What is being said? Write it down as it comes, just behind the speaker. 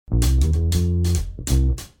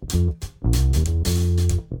Hi,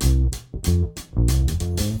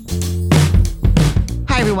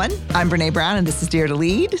 everyone. I'm Brené Brown, and this is Dare to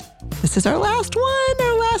Lead. This is our last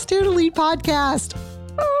Dare to Lead podcast.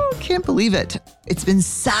 Oh, can't believe it. It's been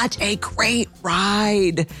such a great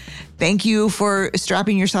ride. Thank you for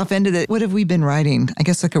strapping yourself into the, what have we been riding? I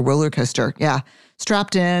guess like a roller coaster. Yeah.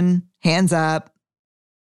 Strapped in, hands up,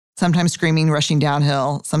 sometimes screaming, rushing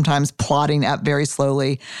downhill, sometimes plodding up very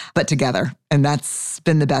slowly, but together. And that's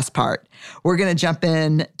been the best part. We're going to jump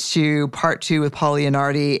in to part 2 with Paul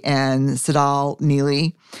Leonardi and Tsedal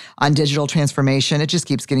Neeley on digital transformation. It just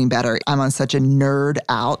keeps getting better. I'm on such a nerd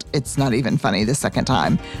out. It's not even funny the second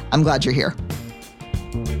time. I'm glad you're here.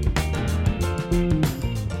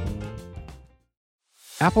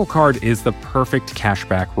 Apple Card is the perfect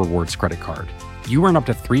cashback rewards credit card. You earn up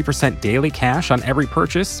to 3% daily cash on every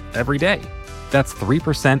purchase every day. That's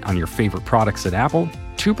 3% on your favorite products at Apple,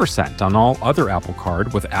 2% on all other Apple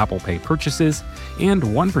Card with Apple Pay purchases, and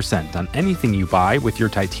 1% on anything you buy with your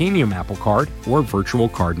titanium Apple Card or virtual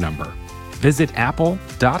card number. Visit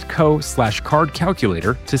apple.co/card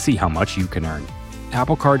calculator to see how much you can earn.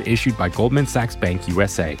 Apple Card issued by Goldman Sachs Bank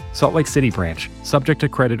USA, Salt Lake City branch, subject to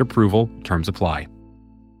credit approval, terms apply.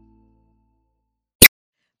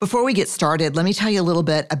 Before we get started, let me tell you a little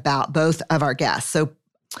bit about both of our guests. So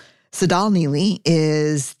Tsedal Neeley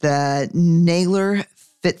is the Naylor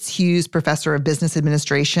Fitzhughes Professor of Business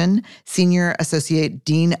Administration, Senior Associate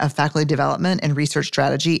Dean of Faculty Development and Research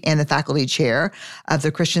Strategy, and the Faculty Chair of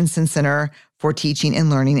the Christensen Center for Teaching and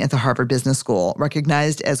Learning at the Harvard Business School,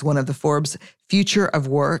 recognized as one of the Forbes Future of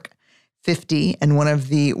Work 50 and one of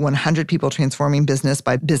the 100 people transforming business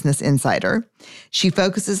by Business Insider. She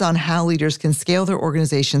focuses on how leaders can scale their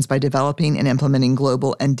organizations by developing and implementing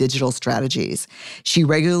global and digital strategies. She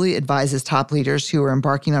regularly advises top leaders who are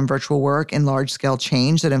embarking on virtual work and large-scale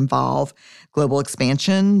change that involve global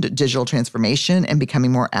expansion, digital transformation, and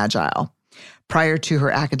becoming more agile. Prior to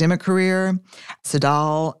her academic career,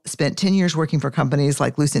 Tsedal spent 10 years working for companies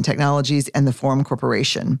like Lucent Technologies and the Forum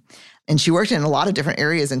Corporation. And she worked in a lot of different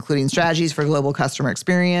areas, including strategies for global customer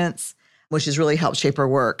experience, which has really helped shape her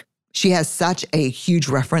work. She has such a huge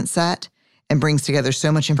reference set and brings together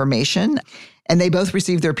so much information. And they both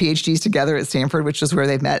received their PhDs together at Stanford, which is where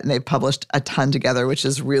they've met, and they've published a ton together, which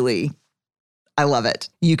is really, I love it.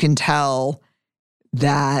 You can tell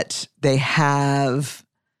that they have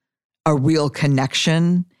a real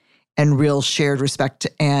connection and real shared respect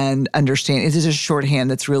and understanding. It is a shorthand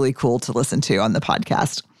that's really cool to listen to on the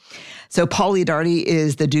podcast. So Paul Leonardi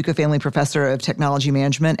is the Duca Family Professor of Technology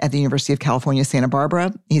Management at the University of California, Santa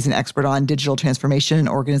Barbara. He's an expert on digital transformation and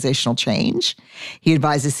organizational change. He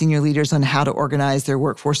advises senior leaders on how to organize their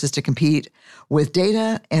workforces to compete with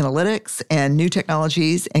data, analytics, and new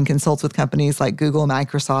technologies, and consults with companies like Google,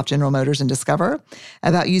 Microsoft, General Motors, and Discover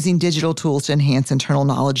about using digital tools to enhance internal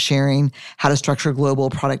knowledge sharing, how to structure global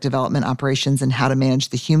product development operations, and how to manage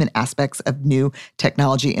the human aspects of new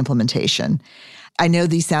technology implementation. I know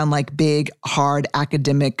these sound like big, hard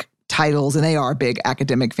academic titles, and they are big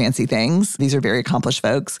academic fancy things. These are very accomplished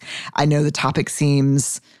folks. I know the topic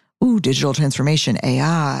seems, digital transformation,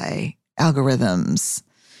 AI, algorithms.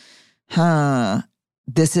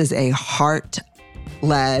 This is a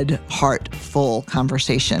heart-led, heartful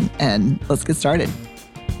conversation, and let's get started.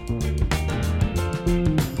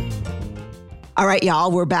 All right,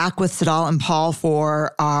 y'all, we're back with Tsedal and Paul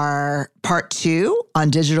for our part 2 on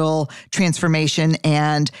digital transformation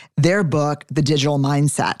and their book, The Digital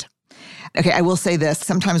Mindset. Okay, I will say this.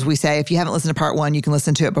 Sometimes we say, if you haven't listened to part 1, you can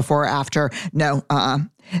listen to it before or after. No,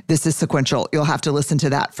 this is sequential. You'll have to listen to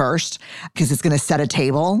that first because it's going to set a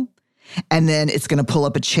table, and then it's going to pull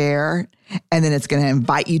up a chair, and then it's going to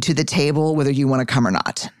invite you to the table whether you want to come or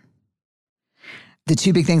not. The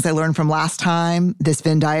 2 big things I learned from last time, this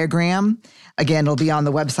Venn diagram, again, it'll be on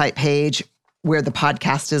the website page where the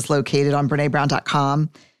podcast is located on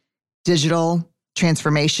BrenéBrown.com. Digital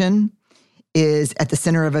transformation is at the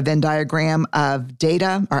center of a Venn diagram of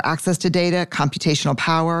data, or access to data, computational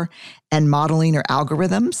power, and modeling or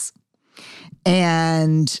algorithms.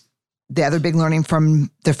 And the other big learning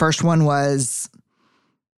from the first one was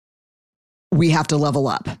we have to level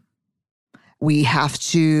up. We have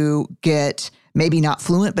to get maybe not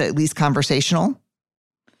fluent, but at least conversational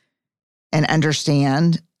and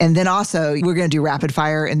understand. And then also, we're going to do rapid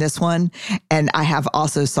fire in this one. And I have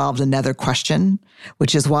also solved another question,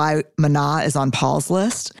 which is why Mana is on Paul's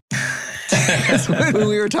list. When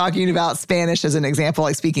we were talking about Spanish as an example,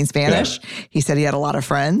 like speaking Spanish, he said he had a lot of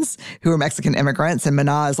friends who were Mexican immigrants. And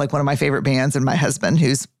Mana is like one of my favorite bands. And my husband,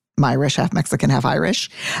 who's Irish, half Mexican, half Irish.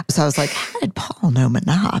 So I was like, how did Paul know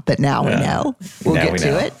Mana? But now we know. We'll get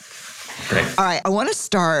to it. Great. All right, I want to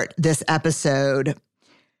start this episode.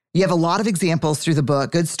 You have a lot of examples through the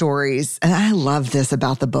book, good stories, and I love this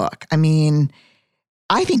about the book. I mean,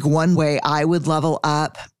 I think one way I would level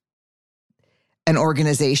up an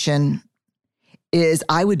organization is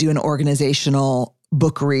I would do an organizational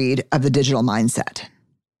book read of the digital mindset.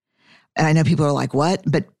 And I know people are like, what?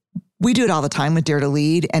 But we do it all the time with Dare to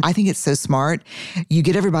Lead. And I think it's so smart. You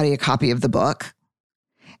get everybody a copy of the book,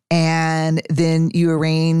 and then you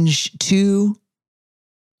arrange 2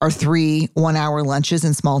 or 3 one-hour lunches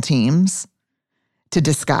in small teams to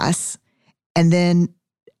discuss. And then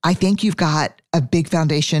I think you've got a big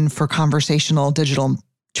foundation for conversational digital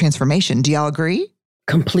transformation. Do y'all agree?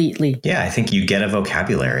 Completely. Yeah, I think you get a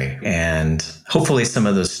vocabulary, and hopefully some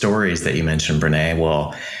of those stories that you mentioned, Brené,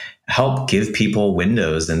 will help give people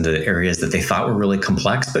windows into areas that they thought were really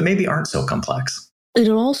complex, but maybe aren't so complex.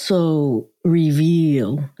 It'll also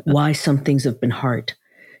reveal why some things have been hard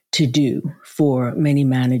to do for many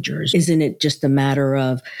managers. Isn't it just a matter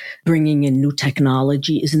of bringing in new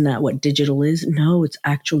technology? Isn't that what digital is? No, it's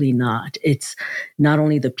actually not. It's not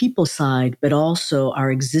only the people side, but also our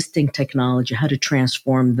existing technology, how to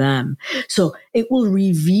transform them. So it will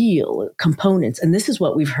reveal components. And this is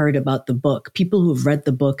what we've heard about the book. People who have read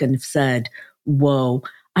the book and have said, whoa,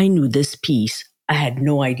 I knew this piece. I had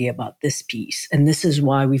no idea about this piece. And this is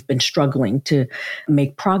why we've been struggling to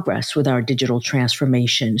make progress with our digital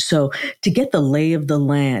transformation. So to get the lay of the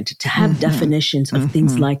land, to have definitions of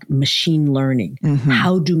things like machine learning,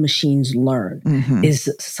 how do machines learn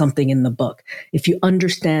is something in the book. If you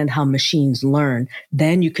understand how machines learn,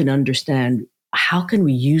 then you can understand how can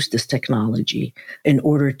we use this technology in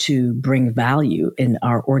order to bring value in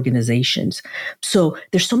our organizations? So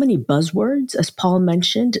there's so many buzzwords, as Paul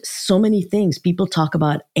mentioned, so many things. People talk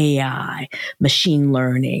about AI, machine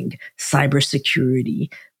learning, cybersecurity,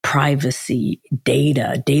 privacy,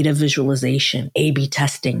 data visualization, A/B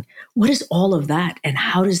testing. What is all of that? And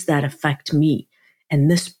how does that affect me? And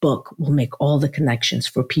this book will make all the connections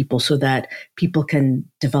for people so that people can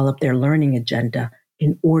develop their learning agenda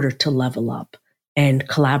in order to level up and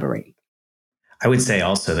collaborate. I would say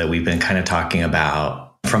also that we've been kind of talking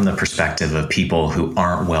about from the perspective of people who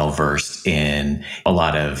aren't well versed in a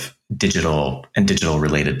lot of digital and digital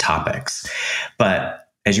related topics. But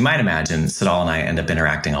as you might imagine, Tsedal and I end up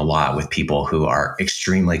interacting a lot with people who are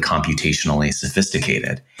extremely computationally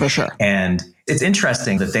sophisticated. For sure. And it's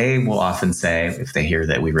interesting that they will often say, if they hear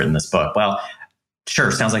that we've written this book, well,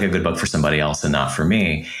 sure, sounds like a good book for somebody else and not for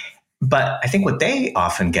me. But I think what they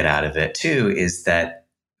often get out of it too is that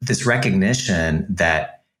this recognition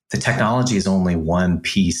that the technology is only one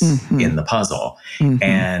piece in the puzzle,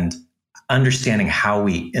 and understanding how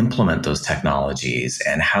we implement those technologies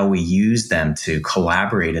and how we use them to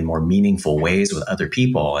collaborate in more meaningful ways with other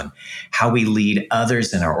people, and how we lead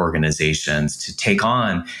others in our organizations to take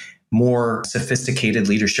on more sophisticated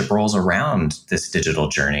leadership roles around this digital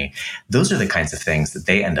journey. Those are the kinds of things that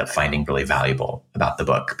they end up finding really valuable about the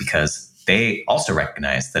book, because they also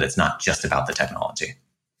recognize that it's not just about the technology.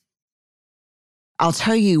 I'll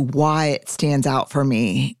tell you why it stands out for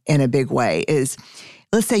me in a big way is,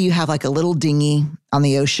 let's say you have like a little dinghy on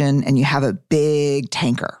the ocean and you have a big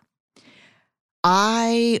tanker.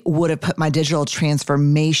 I would have put my digital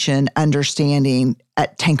transformation understanding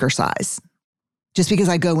at tanker size, just because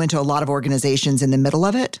I go into a lot of organizations in the middle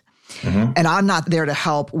of it. And I'm not there to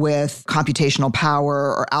help with computational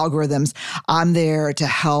power or algorithms. I'm there to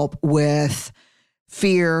help with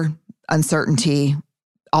fear, uncertainty,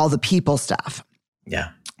 all the people stuff. Yeah.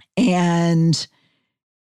 And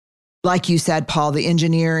like you said, Paul, the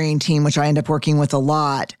engineering team, which I end up working with a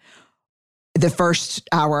lot, the first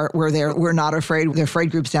hour we're there, we're not afraid. The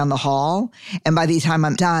afraid group's down the hall. And by the time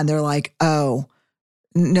I'm done, they're like, oh,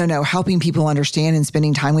 no, helping people understand and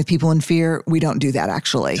spending time with people in fear, we don't do that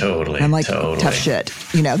actually. Totally. And I'm like, tough shit.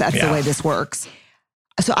 That's the way this works.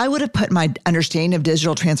 So I would have put my understanding of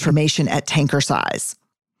digital transformation at tanker size,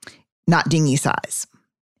 not dinghy size.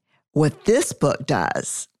 What this book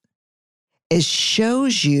does is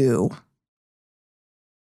shows you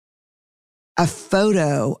a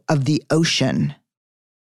photo of the ocean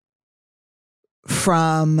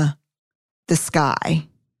from the sky.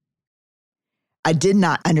 I did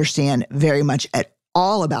not understand very much at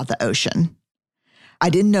all about the ocean. I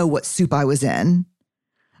didn't know what soup I was in.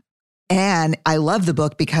 And I love the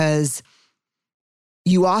book because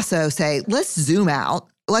you also say, let's zoom out,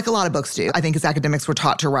 like a lot of books do. I think as academics, we're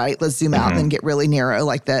taught to write, let's zoom out and then get really narrow,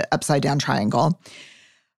 like the upside down triangle.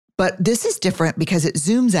 But this is different because it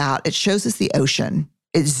zooms out, it shows us the ocean,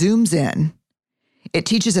 it zooms in, it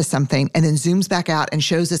teaches us something, and then zooms back out and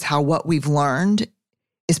shows us how what we've learned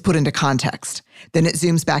is put into context. Then it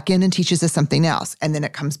zooms back in and teaches us something else. And then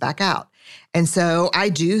it comes back out. And so I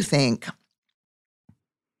do think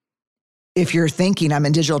if you're thinking I'm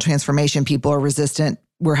in digital transformation, people are resistant,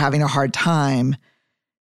 we're having a hard time,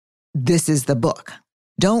 this is the book.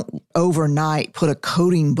 Don't overnight put a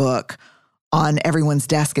coding book on everyone's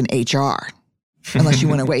desk in HR, unless you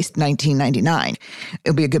want to waste $19.99.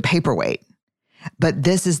 It'll be a good paperweight. But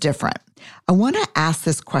this is different. I want to ask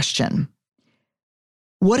this question.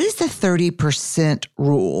 What is the 30%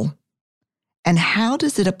 rule, and how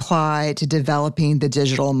does it apply to developing the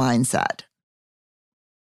digital mindset?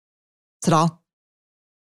 Tsedal?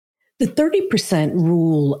 The 30%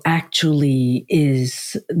 rule actually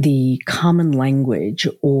is the common language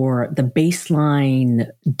or the baseline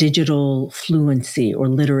digital fluency or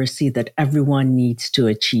literacy that everyone needs to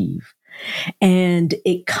achieve. And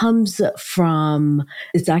it comes from,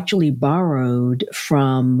 it's actually borrowed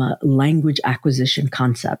from language acquisition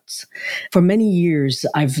concepts. For many years,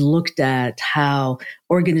 I've looked at how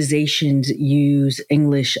organizations use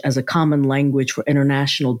English as a common language for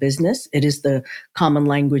international business. It is the common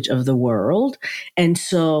language of the world. And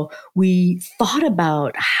so we thought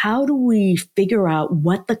about how do we figure out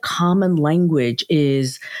what the common language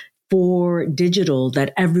is for digital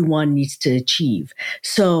that everyone needs to achieve.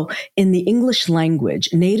 So in the English language,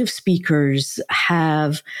 native speakers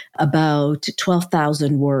have about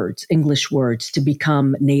 12,000 words, English words, to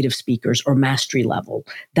become native speakers or mastery level.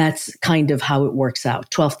 That's kind of how it works out,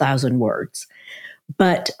 12,000 words.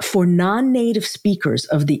 But for non-native speakers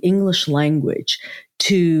of the English language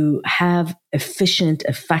to have efficient,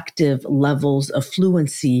 effective levels of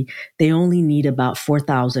fluency, they only need about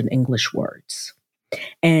 4,000 English words.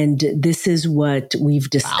 And this is what we've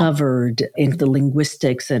discovered in the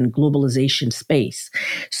linguistics and globalization space.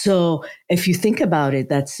 So if you think about it,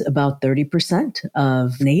 that's about 30%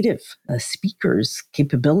 of native speakers'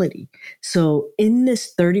 capability. So in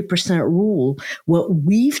this 30% rule, what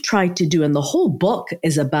we've tried to do, and the whole book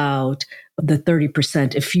is about the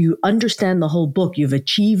 30%. If you understand the whole book, you've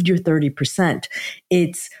achieved your 30%.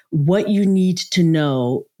 It's what you need to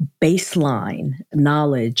know, baseline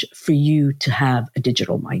knowledge for you to have a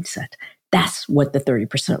digital mindset. That's what the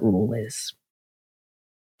 30% rule is.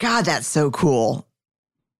 God, that's so cool.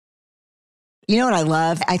 You know what I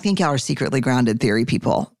love? I think y'all are secretly grounded theory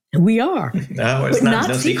people. We are. No, it's not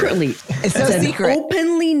no secretly. It's so secret.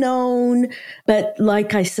 Openly known. But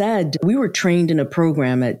like I said, we were trained in a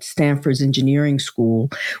program at Stanford's engineering school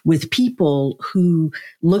with people who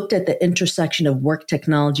looked at the intersection of work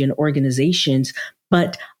technology and organizations.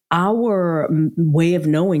 But our way of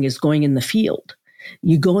knowing is going in the field.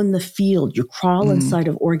 You go in the field, you crawl inside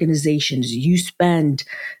of organizations, you spend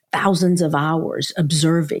thousands of hours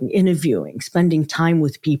observing, interviewing, spending time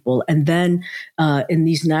with people. And then in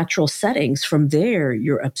these natural settings, from there,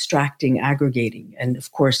 you're abstracting, aggregating, and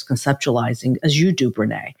of course, conceptualizing as you do,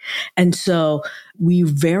 Brené. And so we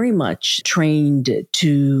very much trained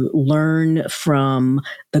to learn from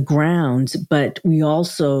the grounds, but we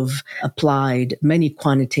also have applied many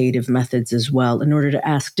quantitative methods as well in order to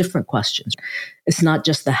ask different questions. It's not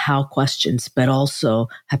just the how questions, but also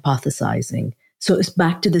hypothesizing. So it's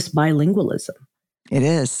back to this bilingualism. It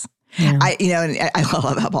is. Yeah. I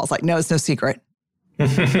love how Paul's like, no, it's no secret.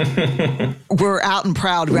 We're out and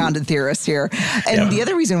proud grounded theorists here. And the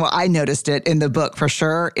other reason why I noticed it in the book for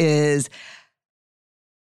sure is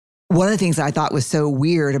one of the things I thought was so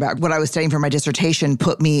weird about what I was studying for my dissertation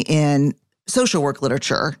put me in social work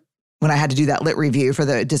literature when I had to do that lit review for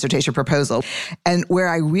the dissertation proposal. And where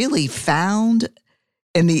I really found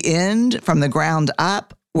in the end, from the ground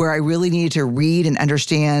up, where I really needed to read and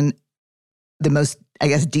understand the most, I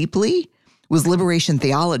guess, deeply was liberation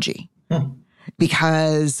theology.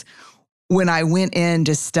 Because when I went in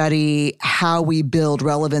to study how we build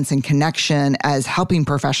relevance and connection as helping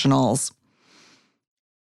professionals,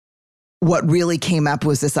 what really came up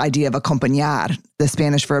was this idea of acompañar, the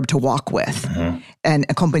Spanish verb to walk with. And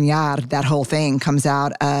acompañar, that whole thing comes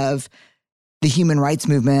out of the human rights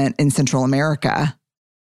movement in Central America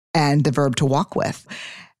and the verb to walk with.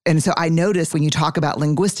 And so I noticed when you talk about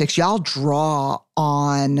linguistics, y'all draw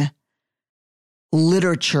on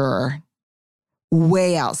literature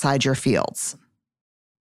way outside your fields.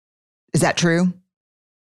 Is that true?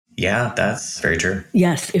 Yeah, that's very true.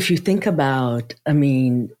 Yes. If you think about,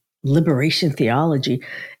 liberation theology,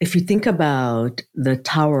 if you think about the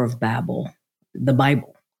Tower of Babel, the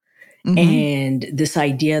Bible, and this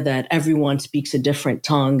idea that everyone speaks a different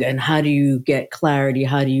tongue, and how do you get clarity?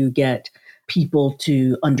 How do you get people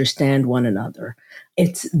to understand one another?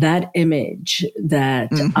 It's that image that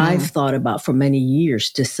I've thought about for many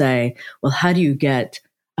years to say, well, how do you get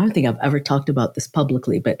I don't think I've ever talked about this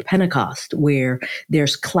publicly, but Pentecost, where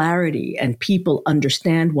there's clarity and people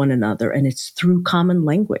understand one another, and it's through common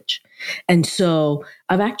language. And so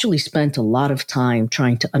I've actually spent a lot of time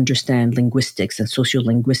trying to understand linguistics and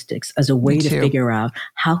sociolinguistics as a way to figure out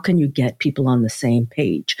how can you get people on the same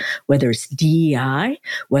page, whether it's DEI,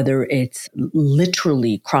 whether it's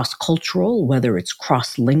literally cross-cultural, whether it's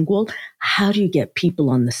cross-lingual. How do you get people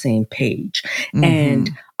on the same page? Mm-hmm.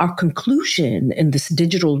 And our conclusion in this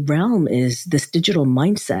digital realm is this digital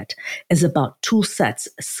mindset is about tool sets,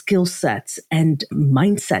 skill sets, and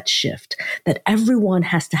mindset shift that everyone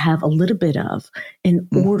has to have a little bit of in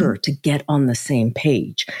order to get on the same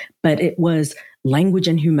page. But it was language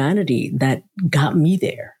and humanity that got me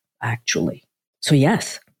there, actually. So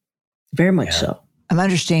yes, very much so. I'm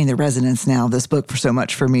understanding the resonance now of this book for so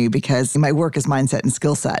much for me because my work is mindset and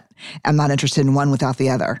skill set. I'm not interested in one without the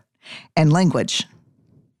other. And language.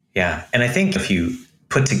 Yeah. And I think if you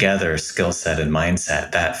put together skill set and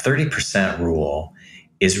mindset, that 30% rule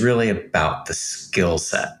is really about the skill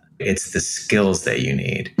set. It's the skills that you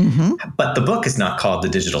need. Mm-hmm. But the book is not called The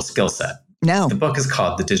Digital Skill Set. No. The book is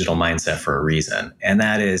called The Digital Mindset for a reason. And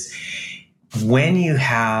that is when you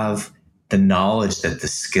have the knowledge that the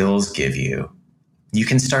skills give you, you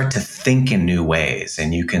can start to think in new ways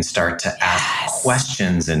and you can start to ask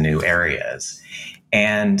questions in new areas.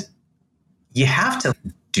 And you have to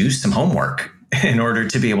do some homework in order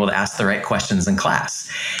to be able to ask the right questions in class.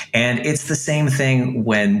 And it's the same thing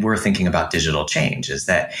when we're thinking about digital change, is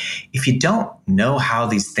that if you don't know how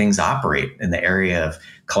these things operate in the area of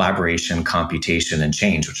collaboration, computation, and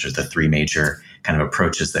change, which are the three major kind of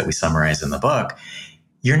approaches that we summarize in the book,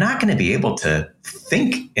 you're not going to be able to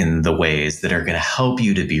think in the ways that are going to help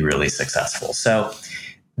you to be really successful. So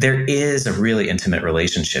there is a really intimate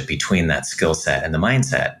relationship between that skill set and the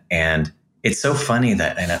mindset. And it's so funny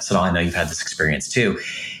that, and Tsedal, I know you've had this experience too.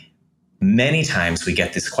 Many times we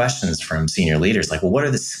get these questions from senior leaders like, well, what are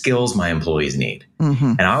the skills my employees need?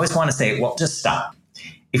 Mm-hmm. And I always want to say, well, just stop.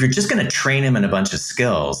 If you're just going to train them in a bunch of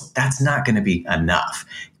skills, that's not going to be enough.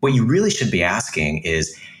 What you really should be asking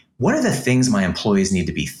is, what are the things my employees need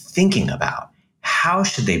to be thinking about? How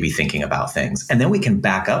should they be thinking about things? And then we can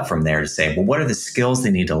back up from there to say, well, what are the skills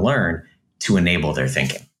they need to learn to enable their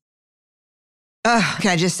thinking? Can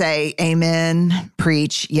I just say amen,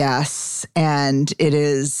 preach, yes. And it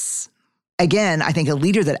is, again, I think a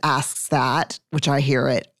leader that asks that, which I hear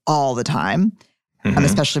it all the time,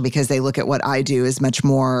 especially because they look at what I do as much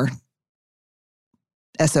more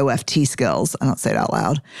SOFT skills. I don't say it out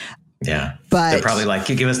loud. Yeah. But they're probably like,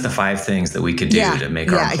 you give us the 5 things that we could do to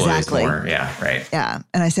make our employees more. Yeah, right. Yeah.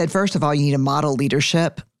 And I said, first of all, you need a model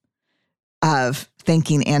leadership of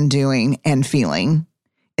thinking and doing and feeling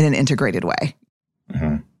in an integrated way.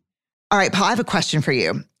 Mm-hmm. All right, Paul, I have a question for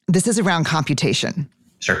you. This is around computation.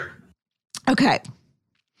 Sure. Okay.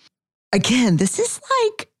 Again, this is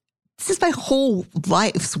my whole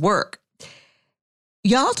life's work.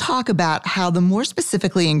 Y'all talk about how the more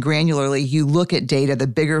specifically and granularly you look at data, the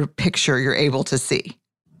bigger picture you're able to see.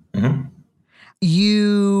 Mm-hmm.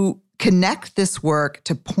 You connect this work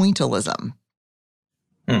to pointillism.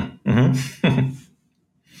 Mm-hmm.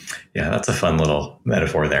 Yeah, that's a fun little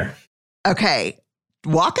metaphor there. Okay.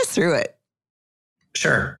 Walk us through it.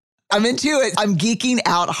 Sure. I'm into it. I'm geeking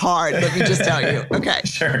out hard. Let me just tell you. Okay.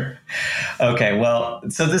 Sure. Okay. Well,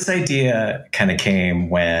 so this idea kind of came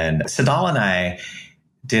when Tsedal and I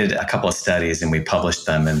did a couple of studies and we published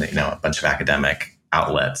them in a bunch of academic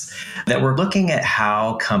outlets that were looking at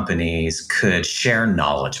how companies could share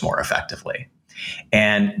knowledge more effectively.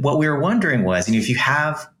 And what we were wondering was, if you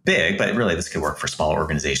have big, but really this could work for smaller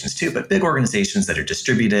organizations too, but big organizations that are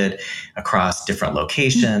distributed across different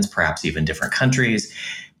locations, perhaps even different countries,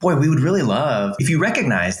 boy, we would really love if you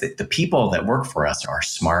recognize that the people that work for us are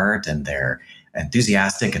smart and they're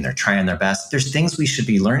enthusiastic and they're trying their best. There's things we should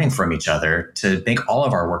be learning from each other to make all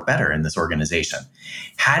of our work better in this organization.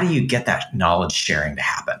 How do you get that knowledge sharing to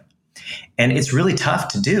happen? And it's really tough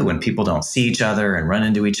to do when people don't see each other and run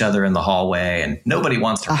into each other in the hallway, and nobody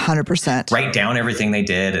wants to 100% write down everything they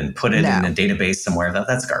did and put it in a database somewhere.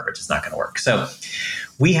 That's garbage. It's not going to work. So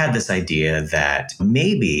we had this idea that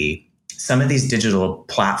maybe some of these digital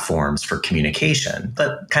platforms for communication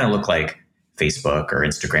that kind of look like Facebook or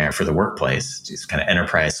Instagram for the workplace, these kind of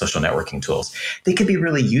enterprise social networking tools, they could be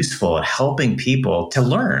really useful at helping people to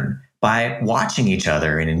learn by watching each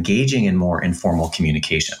other and engaging in more informal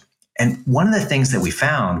communication. And one of the things that we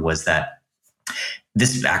found was that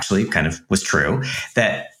this actually kind of was true,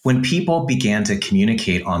 that when people began to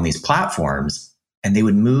communicate on these platforms and they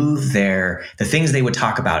would move the things they would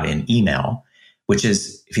talk about in email, which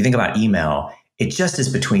is, if you think about email, it just is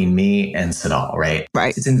between me and Tsedal, right?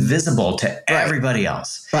 Right. It's invisible to everybody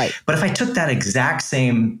else. Right. But if I took that exact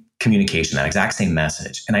same communication, that exact same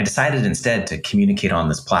message, and I decided instead to communicate on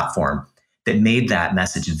this platform that made that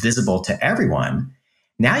message visible to everyone,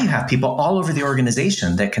 now you have people all over the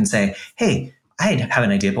organization that can say, hey, I have an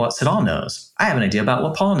idea about what Tsedal knows. I have an idea about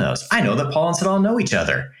what Paul knows. I know that Paul and Tsedal know each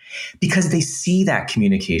other, because they see that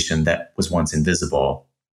communication that was once invisible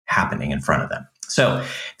happening in front of them. So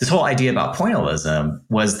this whole idea about pointillism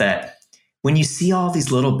was that when you see all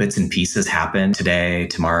these little bits and pieces happen today,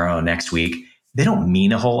 tomorrow, next week, they don't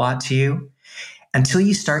mean a whole lot to you until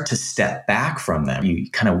you start to step back from them.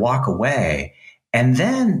 You kind of walk away, and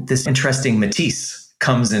then this interesting Matisse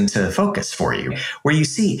comes into focus for you, where you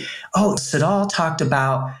see, oh, Tsedal talked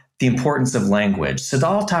about the importance of language.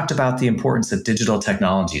 Tsedal talked about the importance of digital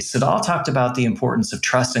technologies. Tsedal talked about the importance of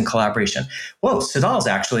trust and collaboration. Whoa, Tsedal is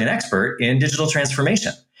actually an expert in digital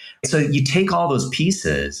transformation. So you take all those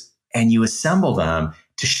pieces and you assemble them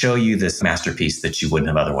to show you this masterpiece that you wouldn't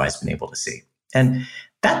have otherwise been able to see. And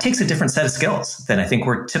that takes a different set of skills than I think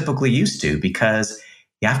we're typically used to, because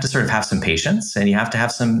you have to sort of have some patience and you have to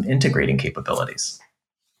have some integrating capabilities.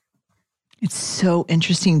 It's so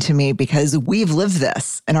interesting to me because we've lived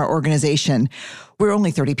this in our organization. We're only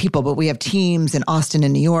 30 people, but we have teams in Austin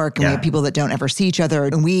and New York, and we have people that don't ever see each other.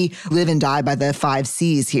 And we live and die by the 5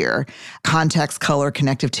 C's here: context, color,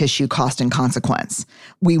 connective tissue, cost, and consequence.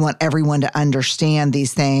 We want everyone to understand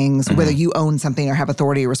these things, whether you own something or have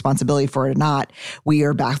authority or responsibility for it or not. We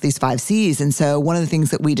are back these 5 C's. And so one of the things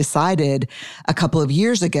that we decided a couple of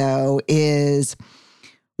years ago is,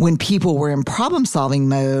 when people were in problem-solving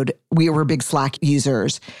mode, we were big Slack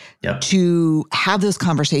users, to have those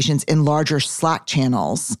conversations in larger Slack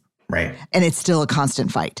channels. Right. And it's still a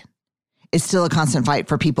constant fight. It's still a constant fight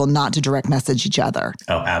for people not to direct message each other.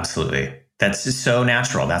 Oh, absolutely. That's just so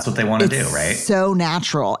natural. That's what they want to do, right? So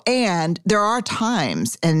natural. And there are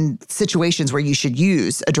times and situations where you should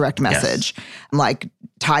use a direct message, like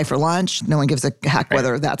tie for lunch. No one gives a heck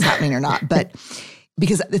whether that's happening or not. But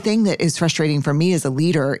because the thing that is frustrating for me as a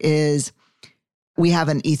leader is we have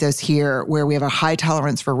an ethos here where we have a high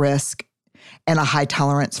tolerance for risk and a high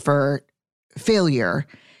tolerance for failure,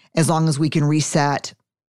 as long as we can reset,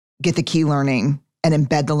 get the key learning, and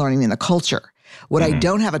embed the learning in the culture. What I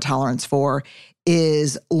don't have a tolerance for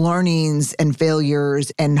is learnings and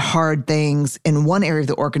failures and hard things in one area of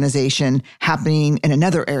the organization happening in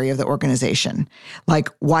another area of the organization. Like,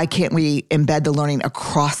 why can't we embed the learning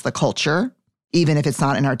across the culture, even if it's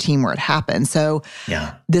not in our team where it happens? So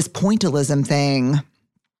this pointillism thing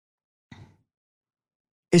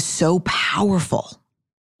is so powerful,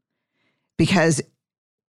 because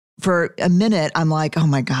for a minute, I'm like, oh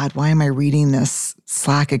my God, why am I reading this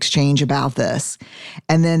Slack exchange about this?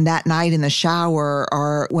 And then that night in the shower,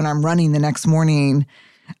 or when I'm running the next morning,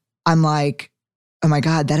 I'm like, oh my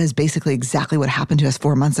God, that is basically exactly what happened to us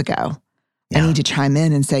 4 months ago. I need to chime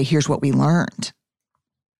in and say, here's what we learned.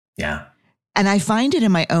 Yeah. And I find it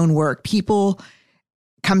in my own work. People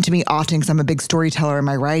come to me often, because I'm a big storyteller in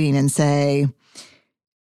my writing, and say,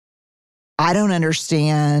 I don't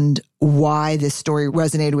understand why this story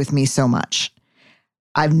resonated with me so much.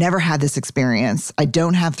 I've never had this experience. I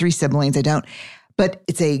don't have 3 siblings. But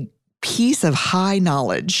it's a piece of high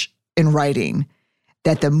knowledge in writing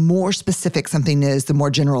that the more specific something is, the more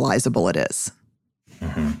generalizable it is.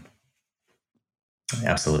 Mm-hmm.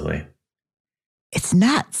 Absolutely. It's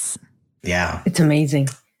nuts. Yeah. It's amazing.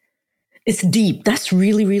 It's deep. That's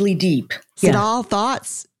really, really deep. Tsedal,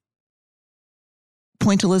 thoughts?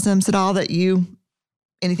 Pointillism, Tsedal,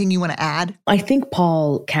 anything you want to add? I think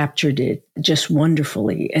Paul captured it just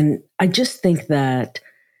wonderfully. And I just think that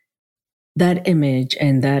image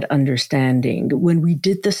and that understanding, when we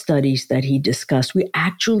did the studies that he discussed, we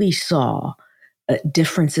actually saw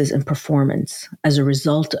differences in performance as a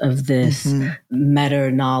result of this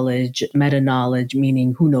meta-knowledge,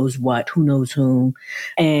 meaning who knows what, who knows whom,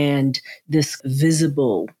 and this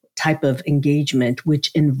visible type of engagement,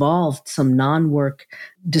 which involved some non-work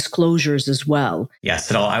disclosures as well. Yeah,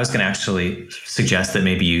 Tsedal, I was going to actually suggest that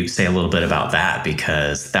maybe you say a little bit about that,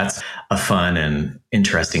 because that's a fun and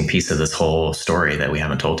interesting piece of this whole story that we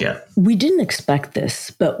haven't told yet. We didn't expect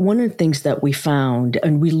this, but one of the things that we found,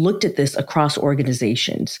 and we looked at this across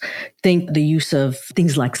organizations, think the use of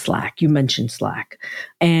things like Slack. You mentioned Slack.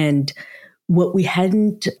 And what we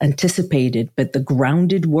hadn't anticipated, but the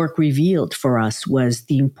grounded work revealed for us, was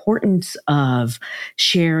the importance of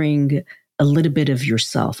sharing a little bit of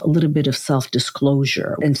yourself, a little bit of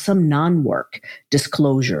self-disclosure, and some non-work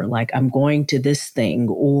disclosure, like I'm going to this thing,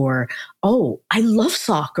 or, oh, I love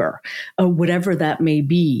soccer, or whatever that may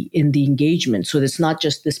be in the engagement. So it's not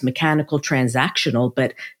just this mechanical transactional,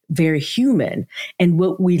 but very human. And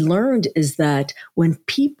what we learned is that when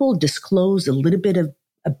people disclose a little bit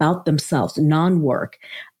about themselves, non-work,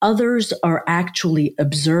 others are actually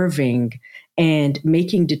observing and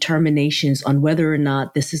making determinations on whether or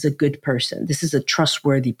not this is a good person, this is a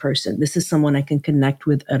trustworthy person, this is someone I can connect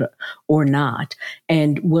with or not.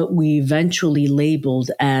 And what we eventually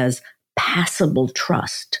labeled as passable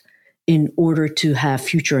trust in order to have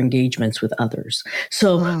future engagements with others.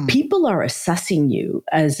 So people are assessing you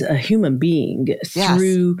as a human being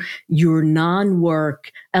through your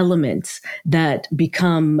non-work elements that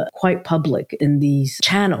become quite public in these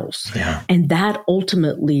channels. Yeah. And that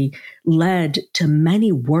ultimately led to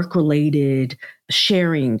many work-related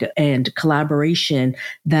sharing and collaboration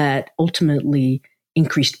that ultimately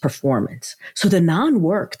increased performance. So the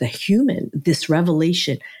non-work, the human, this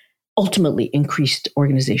revelation ultimately increased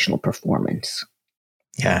organizational performance.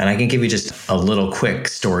 Yeah, and I can give you just a little quick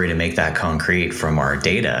story to make that concrete from our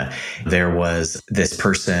data. There was this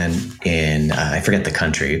person in, I forget the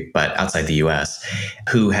country, but outside the US,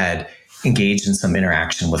 who had engaged in some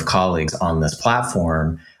interaction with colleagues on this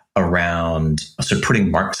platform around sort of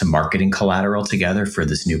putting some marketing collateral together for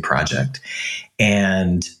this new project,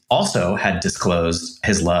 and also had disclosed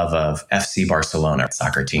his love of FC Barcelona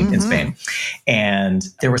soccer team in Spain. And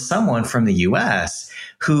there was someone from the US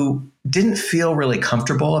who didn't feel really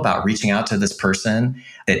comfortable about reaching out to this person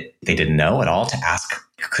that they didn't know at all to ask,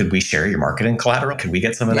 could we share your marketing collateral? Could we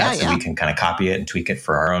get some of that so we can kind of copy it and tweak it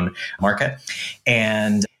for our own market?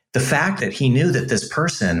 And the fact that he knew that this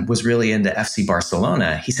person was really into FC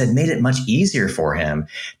Barcelona, he said, made it much easier for him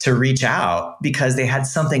to reach out because they had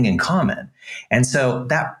something in common. And so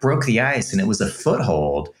that broke the ice, and it was a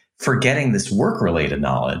foothold for getting this work-related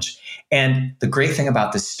knowledge. And the great thing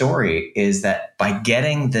about this story is that by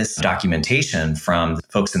getting this documentation from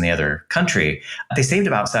folks in the other country, they saved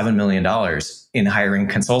about $7 million in hiring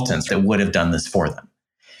consultants that would have done this for them.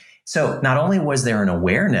 So not only was there an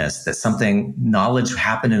awareness that knowledge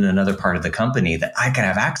happened in another part of the company that I could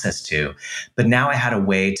have access to, but now I had a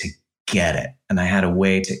way to get it. And I had a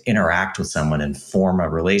way to interact with someone and form a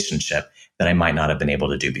relationship that I might not have been able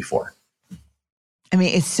to do before. I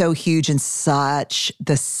mean, it's so huge and such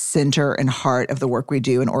the center and heart of the work we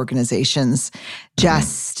do in organizations,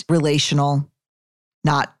 just relational,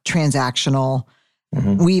 not transactional.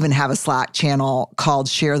 We even have a Slack channel called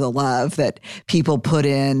Share the Love that people put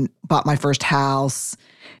in, bought my first house.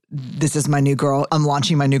 This is my new girl. I'm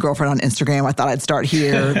launching my new girlfriend on Instagram. I thought I'd start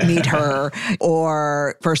here, meet her,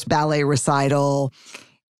 or first ballet recital.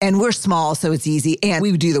 And we're small, so it's easy. And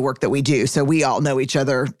we do the work that we do. So we all know each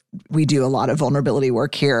other. We do a lot of vulnerability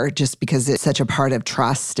work here just because it's such a part of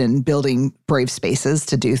trust and building brave spaces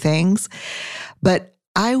to do things. But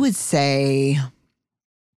I would say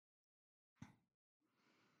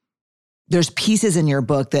there's pieces in your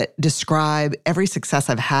book that describe every success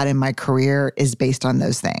I've had in my career is based on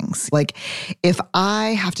those things. Like if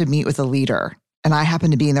I have to meet with a leader and I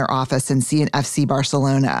happen to be in their office and see an FC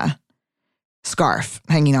Barcelona scarf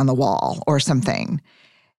hanging on the wall or something,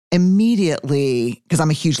 immediately, because I'm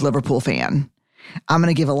a huge Liverpool fan, I'm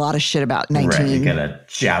going to give a lot of shit about 19. Right, you're going to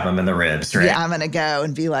jab them in the ribs, right? Yeah, I'm going to go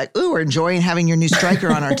and be like, ooh, we're enjoying having your new striker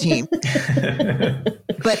on our team.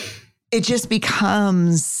 But it just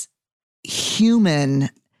becomes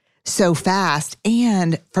human so fast.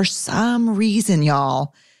 And for some reason,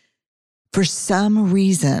 y'all,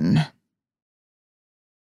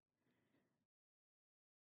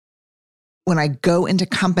 when I go into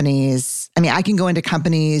companies, I mean, I can go into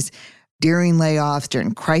companies during layoffs,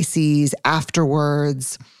 during crises,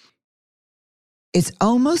 afterwards. It's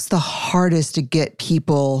almost the hardest to get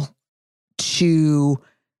people to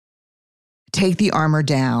take the armor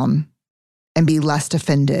down and be less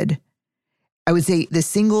offended. I would say the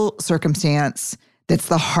single circumstance that's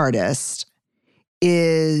the hardest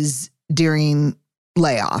is during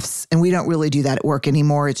layoffs. And we don't really do that at work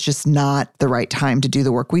anymore. It's just not the right time to do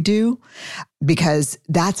the work we do, because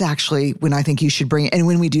that's actually when I think you should bring it. And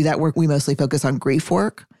when we do that work, we mostly focus on grief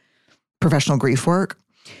work, professional grief work.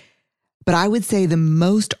 But I would say the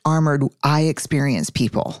most armored I experience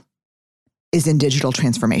people is in digital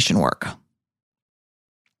transformation work.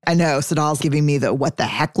 I know Tsedal's giving me the what the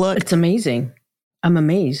heck look. It's amazing. I'm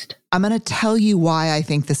amazed. I'm going to tell you why I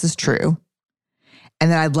think this is true. And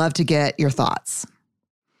then I'd love to get your thoughts.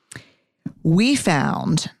 We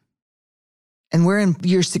found, and we're in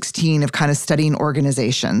year 16 of kind of studying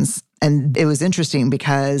organizations, And it was interesting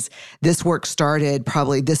because this work started,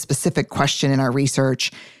 probably this specific question in our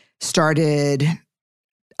research started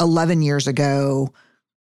 11 years ago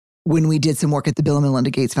when we did some work at the Bill and Melinda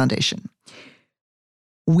Gates Foundation.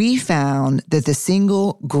 We found that the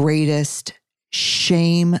single greatest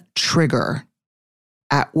shame trigger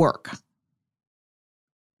at work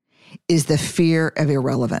is the fear of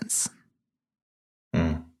irrelevance.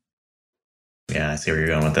 Yeah, I see where you're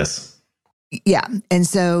going with this. Yeah. And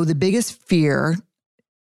so the biggest fear,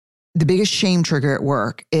 the biggest shame trigger at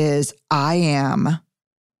work is I am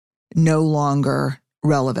no longer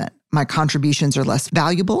relevant. My contributions are less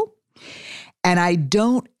valuable. And I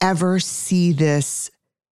don't ever see this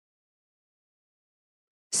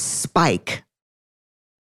spike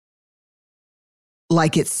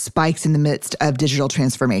like it spikes in the midst of digital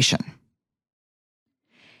transformation.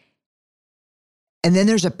 And then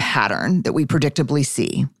there's a pattern that we predictably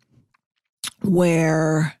see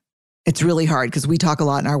where it's really hard because we talk a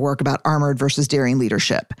lot in our work about armored versus daring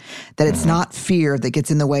leadership, that it's not fear that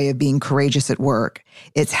gets in the way of being courageous at work.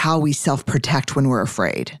 It's how we self-protect when we're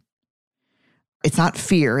afraid. It's not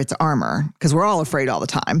fear, it's armor, because we're all afraid all the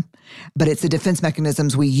time. But it's the defense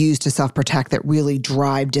mechanisms we use to self-protect that really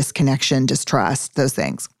drive disconnection, distrust, those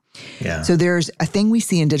things. Yeah. So there's a thing we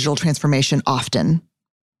see in digital transformation often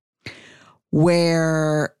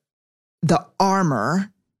where the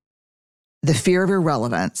armor, the fear of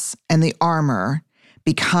irrelevance, and the armor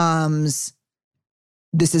becomes,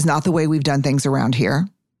 this is not the way we've done things around here.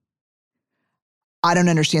 I don't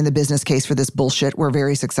understand the business case for this bullshit. We're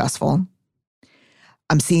very successful.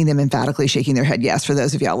 I'm seeing them emphatically shaking their head yes for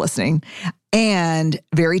those of y'all listening. And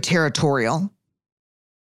very territorial,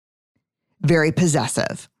 very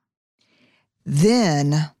possessive.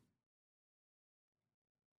 Then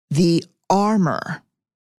the armor,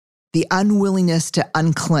 the unwillingness to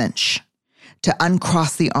unclench, to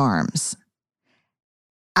uncross the arms,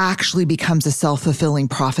 actually becomes a self-fulfilling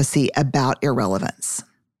prophecy about irrelevance.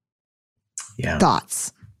 Yeah.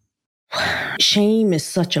 Thoughts? Shame is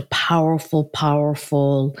such a powerful,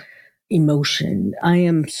 powerful emotion. I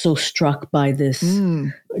am so struck by this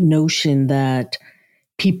notion that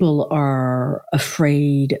people are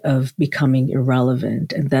afraid of becoming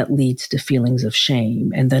irrelevant, and that leads to feelings of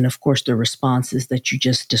shame. And then, of course, the responses that you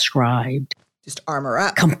just described. Just armor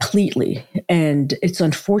up. Completely. And it's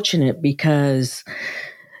unfortunate because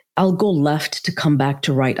I'll go left to come back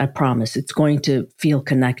to right. I promise. It's going to feel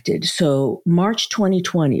connected. So March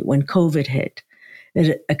 2020, when COVID hit,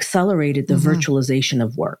 it accelerated the virtualization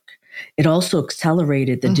of work. It also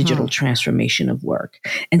accelerated the digital transformation of work.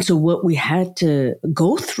 And so what we had to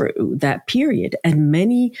go through that period, and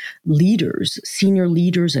many leaders, senior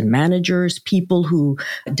leaders and managers, people who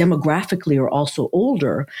demographically are also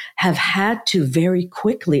older, have had to very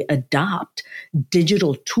quickly adopt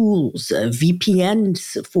digital tools,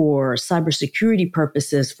 VPNs for cybersecurity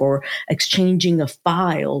purposes, for exchanging of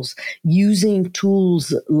files, using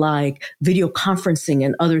tools like video conferencing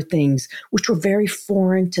and other things, which were very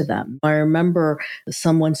foreign to them. I remember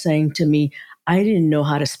someone saying to me, I didn't know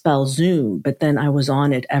how to spell Zoom, but then I was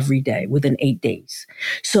on it every day within 8 days.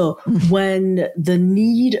 So when the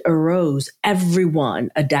need arose,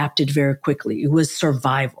 everyone adapted very quickly. It was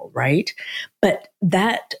survival, right? But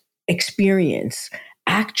that experience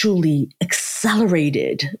actually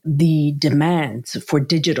accelerated the demands for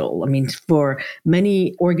digital. I mean, for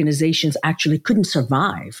many organizations actually couldn't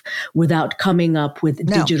survive without coming up with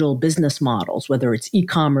digital business models, whether it's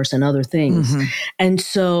e-commerce and other things. And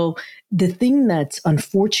so the thing that's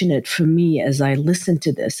unfortunate for me as I listen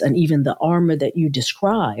to this, and even the armor that you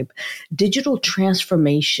describe, digital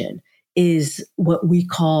transformation is what we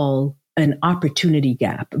call an opportunity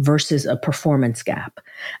gap versus a performance gap.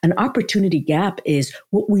 An opportunity gap is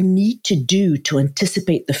what we need to do to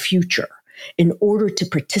anticipate the future in order to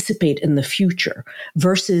participate in the future,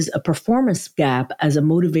 versus a performance gap as a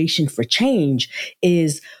motivation for change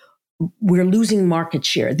is we're losing market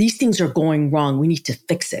share. These things are going wrong. We need to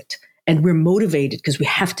fix it. And we're motivated because we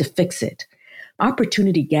have to fix it.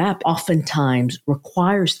 Opportunity gap oftentimes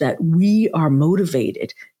requires that we are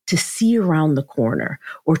motivated to see around the corner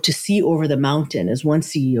or to see over the mountain, as one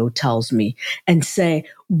CEO tells me, and say,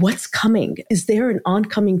 what's coming? Is there an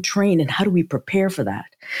oncoming train? And how do we prepare for that?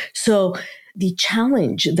 So the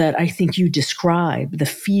challenge that I think you describe, the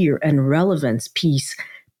fear and relevance piece,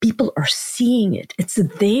 people are seeing it. It's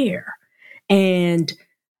there. And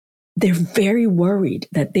they're very worried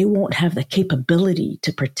that they won't have the capability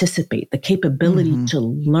to participate, the capability to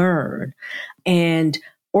learn. And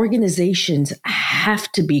organizations have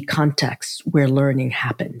to be contexts where learning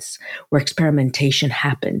happens, where experimentation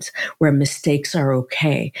happens, where mistakes are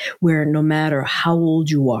okay, where no matter how old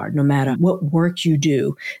you are, no matter what work you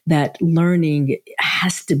do, that learning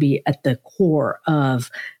has to be at the core of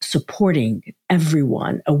supporting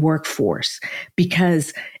everyone, a workforce.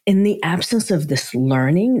 Because in the absence of this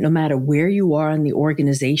learning, no matter where you are in the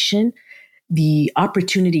organization, the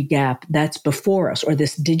opportunity gap that's before us, or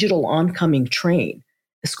this digital oncoming train,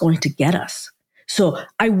 is going to get us. So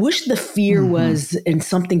I wish the fear was in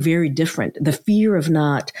something very different. The fear of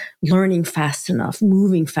not learning fast enough,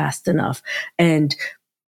 moving fast enough, and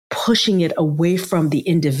pushing it away from the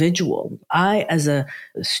individual. I, as a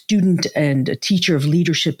student and a teacher of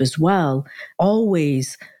leadership as well,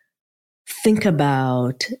 always think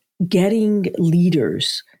about getting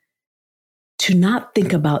leaders to not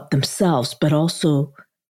think about themselves, but also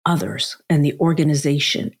others and the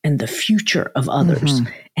organization and the future of others.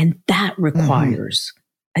 And that requires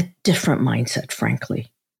a different mindset,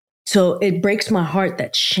 frankly. So it breaks my heart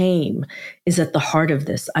that shame is at the heart of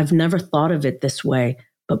this. I've never thought of it this way,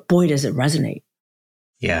 but boy, does it resonate.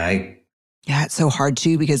 Yeah, it's so hard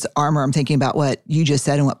too, because armor, I'm thinking about what you just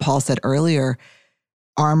said and what Paul said earlier.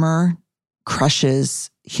 Armor crushes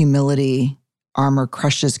humility. Armor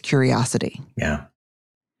crushes curiosity. Yeah.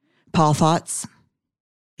 Paul, thoughts?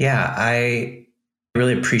 Yeah, I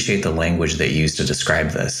really appreciate the language that you used to describe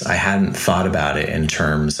this. I hadn't thought about it in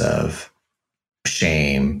terms of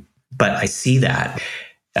shame, but I see that.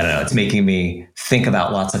 I don't know, it's making me think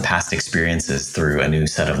about lots of past experiences through a new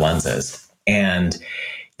set of lenses. And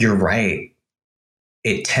you're right.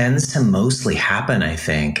 It tends to mostly happen, I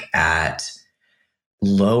think, at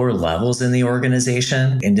lower levels in the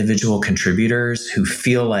organization, individual contributors who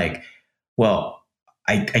feel like, well,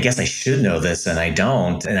 I guess I should know this and I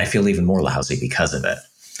don't, and I feel even more lousy because of it.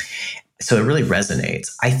 So it really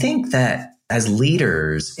resonates. I think that as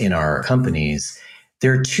leaders in our companies,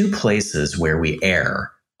 there are two places where we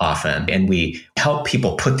err often, and we help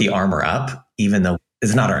people put the armor up, even though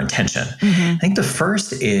it's not our intention. I think the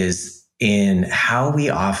first is in how we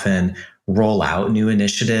often roll out new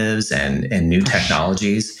initiatives and new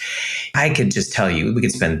technologies. I could just tell you, we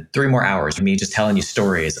could spend 3 more hours of me just telling you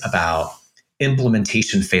stories about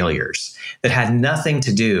implementation failures that had nothing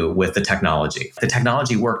to do with the technology. The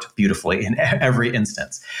technology worked beautifully in every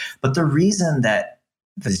instance. But the reason that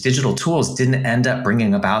these digital tools didn't end up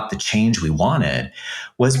bringing about the change we wanted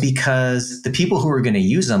was because the people who were going to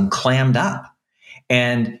use them clammed up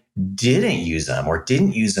and didn't use them, or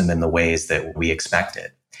didn't use them in the ways that we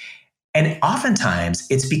expected. And oftentimes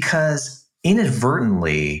it's because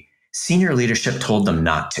inadvertently senior leadership told them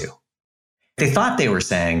not to. They thought they were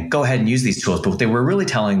saying, go ahead and use these tools, but what they were really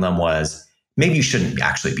telling them was, maybe you shouldn't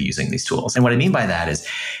actually be using these tools. And what I mean by that is,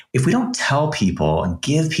 if we don't tell people and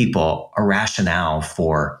give people a rationale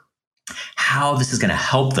for how this is going to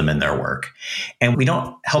help them in their work, and we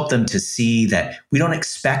don't help them to see that we don't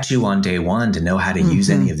expect you on day one to know how to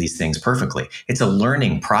use any of these things perfectly. It's a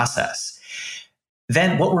learning process.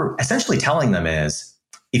 Then what we're essentially telling them is,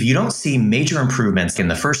 if you don't see major improvements in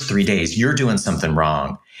the first 3 days, you're doing something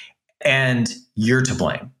wrong. And you're to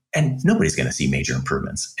blame. And nobody's going to see major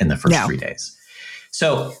improvements in the first 3 days.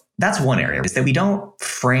 So that's one area, is that we don't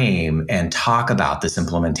frame and talk about this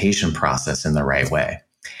implementation process in the right way.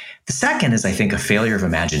 The second is, I think, a failure of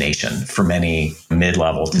imagination for many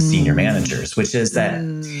mid-level to senior managers, which is that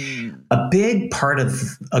a big part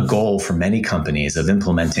of a goal for many companies of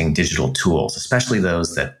implementing digital tools, especially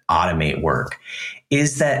those that automate work,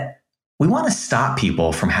 is that we want to stop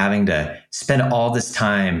people from having to spend all this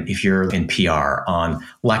time, if you're in PR, on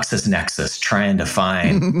LexisNexis trying to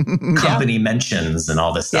find company mentions and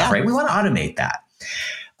all this stuff, right? We want to automate that.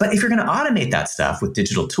 But if you're going to automate that stuff with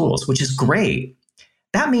digital tools, which is great,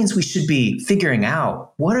 that means we should be figuring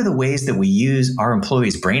out what are the ways that we use our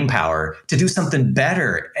employees' brain power to do something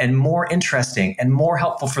better and more interesting and more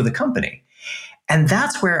helpful for the company. And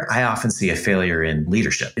that's where I often see a failure in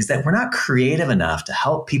leadership, is that we're not creative enough to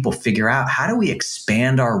help people figure out, how do we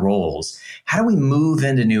expand our roles? How do we move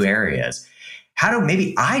into new areas? How do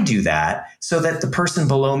maybe I do that so that the person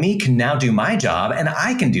below me can now do my job and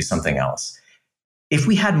I can do something else? If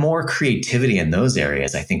we had more creativity in those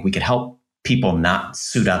areas, I think we could help people not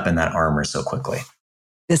suit up in that armor so quickly.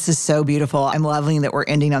 This is so beautiful. I'm loving that we're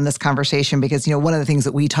ending on this conversation because, one of the things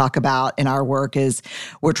that we talk about in our work is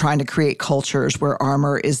we're trying to create cultures where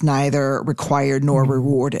armor is neither required nor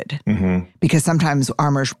rewarded. Because sometimes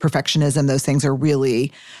armor's perfectionism, those things are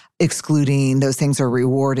really excluding, those things are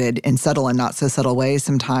rewarded in subtle and not so subtle ways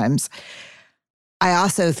sometimes. I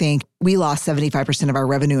also think we lost 75% of our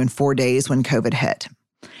revenue in 4 days when COVID hit.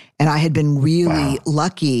 And I had been really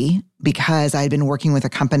lucky because I had been working with a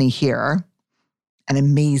company here, an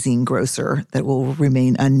amazing grocer that will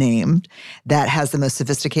remain unnamed, that has the most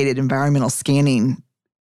sophisticated environmental scanning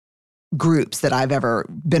groups that I've ever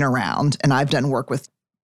been around. And I've done work with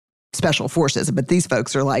special forces, but these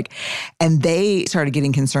folks are like, and they started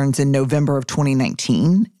getting concerns in November of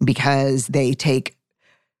 2019 because they take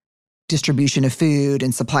distribution of food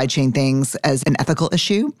and supply chain things as an ethical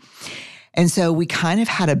issue. And so we kind of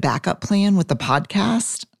had a backup plan with the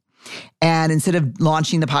podcast. And instead of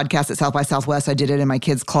launching the podcast at South by Southwest, I did it in my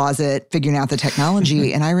kid's closet, figuring out the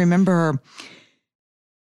technology. And I remember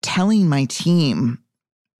telling my team,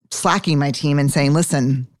 slacking my team and saying,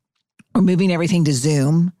 listen, we're moving everything to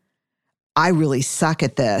Zoom. I really suck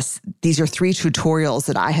at this. These are 3 tutorials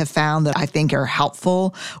that I have found that I think are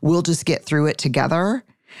helpful. We'll just get through it together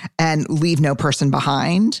and leave no person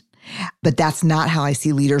behind. But that's not how I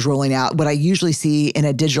see leaders rolling out. What I usually see in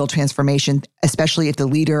a digital transformation, especially if the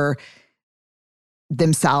leader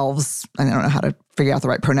themselves, I don't know how to figure out the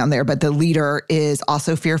right pronoun there, but the leader is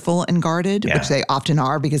also fearful and guarded, which they often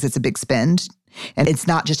are because it's a big spend. And it's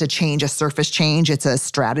not just a change, a surface change. It's a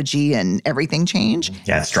strategy and everything change.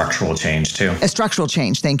 Yeah, structural change too. A structural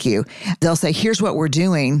change, thank you. They'll say, here's what we're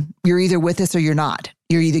doing. You're either with us or you're not.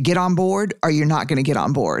 You're either get on board or you're not going to get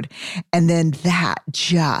on board. And then that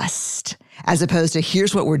just, as opposed to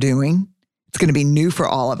here's what we're doing. It's going to be new for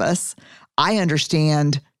all of us. I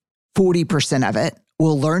understand 40% of it.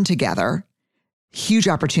 We'll learn together. Huge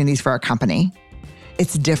opportunities for our company.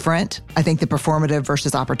 It's different. I think the performative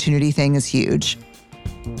versus opportunity thing is huge.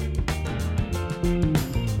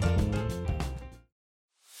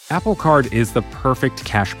 Apple Card is the perfect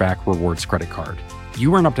cashback rewards credit card.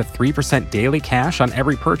 You earn up to 3% daily cash on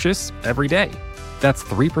every purchase every day. That's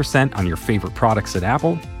 3% on your favorite products at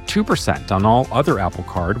Apple, 2% on all other Apple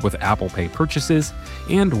Card with Apple Pay purchases,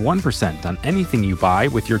 and 1% on anything you buy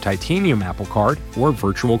with your titanium Apple Card or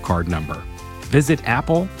virtual card number. Visit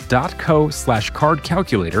apple.co/card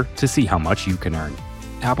calculator to see how much you can earn.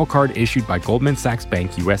 Apple Card issued by Goldman Sachs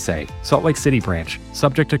Bank USA, Salt Lake City branch,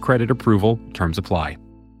 subject to credit approval, terms apply.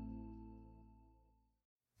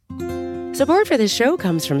 Support for this show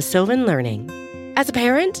comes from Sylvan Learning. As a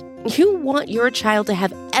parent, you want your child to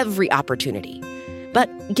have every opportunity, but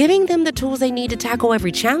giving them the tools they need to tackle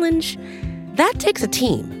every challenge, that takes a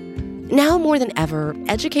team. Now more than ever,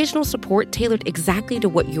 educational support tailored exactly to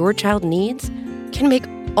what your child needs can make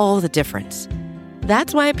all the difference.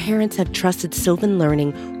 That's why parents have trusted Sylvan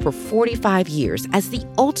Learning for 45 years as the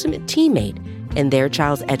ultimate teammate in their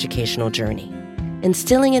child's educational journey,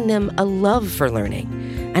 instilling in them a love for learning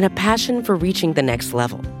and a passion for reaching the next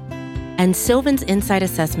level. And Sylvan's Insight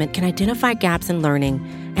Assessment can identify gaps in learning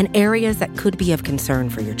and areas that could be of concern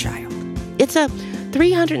for your child. It's a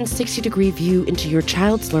 360-degree view into your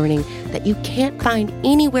child's learning that you can't find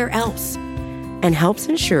anywhere else, and helps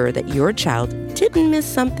ensure that your child didn't miss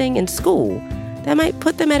something in school that might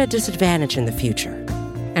put them at a disadvantage in the future.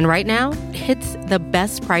 And right now, it's the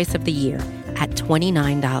best price of the year at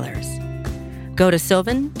 $29. Go to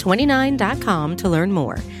sylvan29.com to learn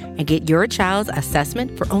more and get your child's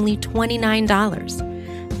assessment for only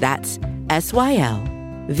 $29. That's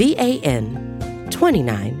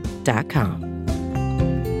SYLVAN29.com.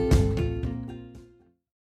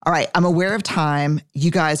 All right, I'm aware of time. You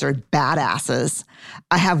guys are badasses.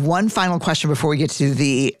 I have one final question before we get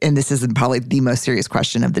to and this is probably the most serious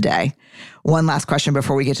question of the day. One last question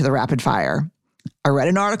before we get to the rapid fire. I read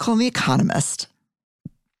an article in The Economist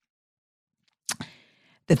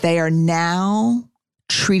that they are now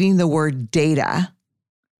treating the word data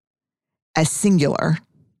as singular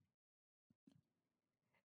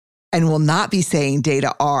and will not be saying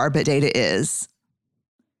data are, but data is.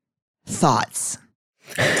 Thoughts?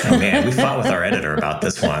 Oh man, we fought with our editor about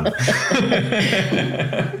this one.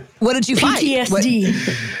 What did you find?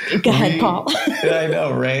 PTSD. Go ahead, Paul. I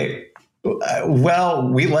know, right?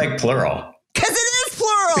 Well, we like plural. Because it is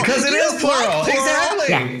plural. Because it is plural. Like plural. Exactly.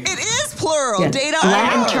 Yeah. It is plural. Yeah. Data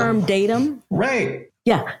Latin are. term datum. Right.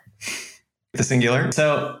 Yeah. The singular.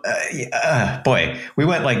 So, boy, we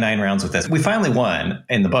went like 9 rounds with this. We finally won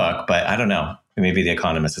in the book, but I don't know. Maybe The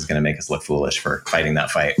Economist is going to make us look foolish for fighting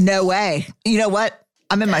that fight. No way. You know what?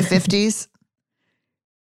 I'm in my 50s.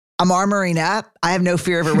 I'm armoring up. I have no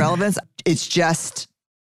fear of irrelevance. It's just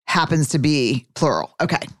happens to be plural.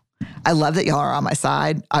 Okay. I love that y'all are on my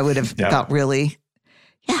side. I would have felt really,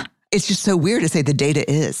 it's just so weird to say the data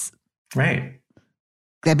is. Right.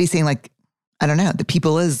 That'd be saying like, I don't know, the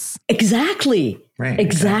people is. Exactly. Right.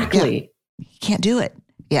 Exactly. Yeah. You can't do it.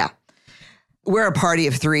 Yeah. We're a party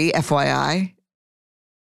of 3, FYI.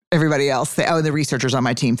 Everybody else, the researchers on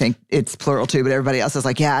my team think it's plural too, but everybody else is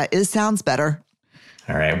like, yeah, it sounds better.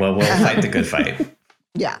 All right. Well, we'll fight the good fight.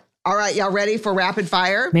 Yeah. All right. Y'all ready for rapid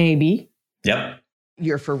fire? Maybe. Yep.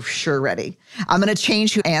 You're for sure ready. I'm going to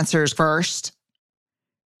change who answers first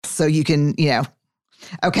so you can,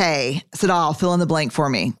 Okay. Tsedal, fill in the blank for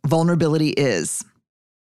me. Vulnerability is?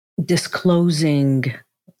 Disclosing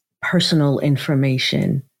personal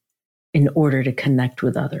information in order to connect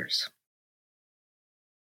with others.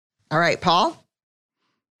 All right, Paul.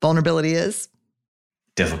 Vulnerability is?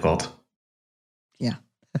 Difficult. Yeah.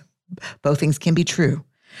 Both things can be true.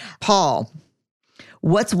 Paul,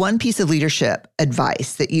 what's one piece of leadership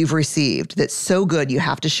advice that you've received that's so good you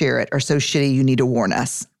have to share it or so shitty you need to warn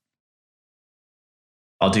us?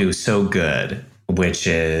 I'll do so good, which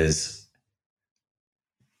is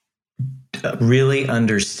really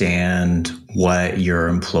understand what your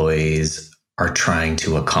employees are trying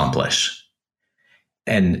to accomplish.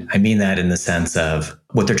 And I mean that in the sense of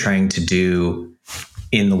what they're trying to do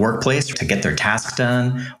in the workplace to get their tasks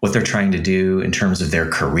done, what they're trying to do in terms of their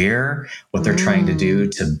career, what they're trying to do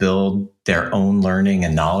to build their own learning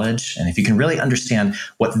and knowledge. And if you can really understand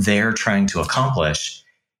what they're trying to accomplish,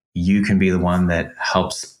 you can be the one that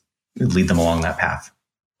helps lead them along that path.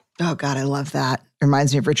 Oh, God, I love that.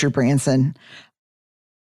 Reminds me of Richard Branson.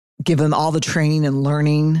 Give them all the training and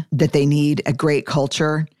learning that they need, a great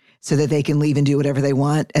culture, so that they can leave and do whatever they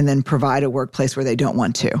want, and then provide a workplace where they don't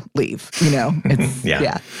want to leave. It's,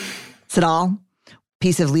 yeah. Tsedal,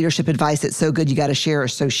 piece of leadership advice that's so good you got to share or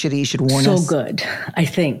so shitty you should warn us? So good, I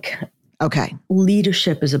think. Okay.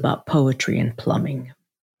 Leadership is about poetry and plumbing.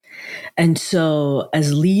 And so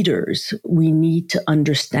as leaders, we need to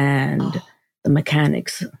understand the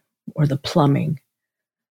mechanics or the plumbing,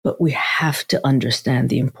 but we have to understand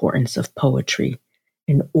the importance of poetry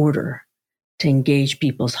in order to engage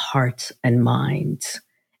people's hearts and minds.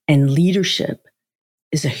 And leadership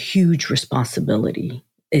is a huge responsibility.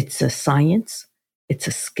 It's a science, it's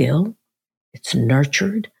a skill, it's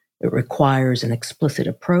nurtured, it requires an explicit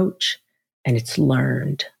approach, and it's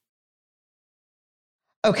learned.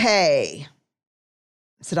 Okay.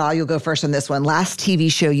 Tsedal, you'll go first on this one. Last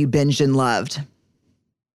TV show you binged and loved.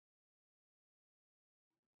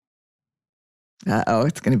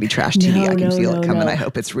 It's going to be trash TV. I can feel it coming. I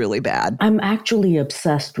hope it's really bad. I'm actually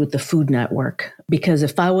obsessed with the Food Network because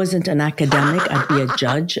if I wasn't an academic, I'd be a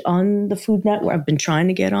judge on the Food Network. I've been trying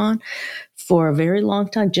to get on for a very long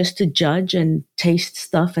time just to judge and taste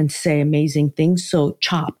stuff and say amazing things. So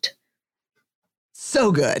Chopped.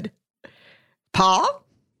 So good. Paul?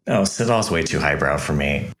 Oh, Tsedal's way too highbrow for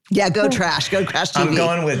me. Yeah, go trash. Go trash TV. I'm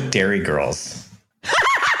going with Dairy Girls.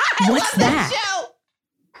 What's that?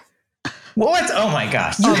 What? Oh my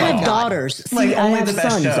gosh! You have daughters. See, like I only have the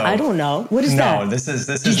best sons. show. I don't know. What is that? No, this is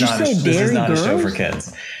Did you not say Dairy a show Girls? for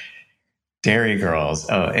kids. Dairy Girls.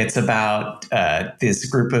 Oh, it's about this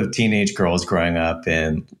group of teenage girls growing up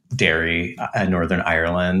in Derry, Northern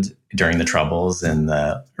Ireland during the Troubles in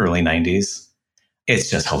the early 90s. It's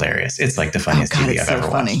just hilarious. It's like the funniest TV I've ever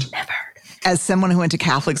watched. Never heard. As someone who went to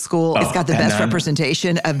Catholic school, it's got the best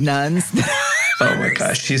representation of nuns. Oh my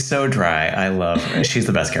gosh, she's so dry. I love her. She's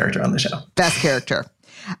the best character on the show. Best character.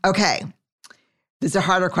 Okay. This is a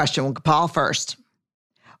harder question. Paul first.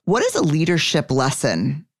 What is a leadership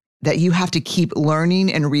lesson that you have to keep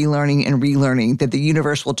learning and relearning that the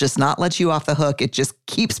universe will just not let you off the hook? It just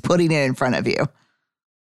keeps putting it in front of you.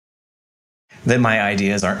 That my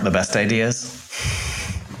ideas aren't the best ideas.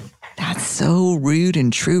 That's so rude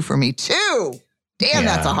and true for me too. Damn,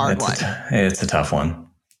 that's a hard one. It's a tough one.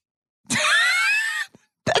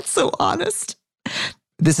 That's so honest.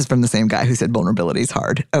 This is from the same guy who said vulnerability is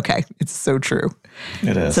hard. Okay, it's so true.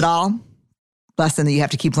 It is. Tsedal, lesson that you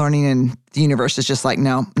have to keep learning and the universe is just like,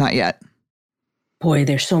 no, not yet. Boy,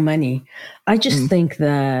 there's so many. I just think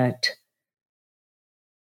that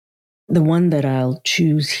the one that I'll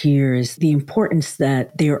choose here is the importance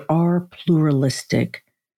that there are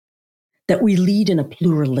that we lead in a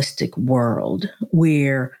pluralistic world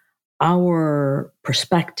where our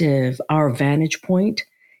perspective, our vantage point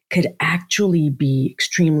could actually be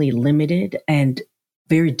extremely limited and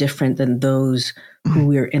very different than those who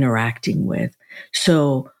we're interacting with.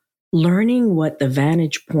 So learning what the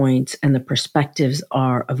vantage points and the perspectives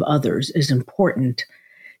are of others is important,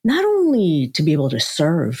 not only to be able to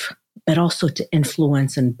serve, but also to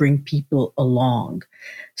influence and bring people along.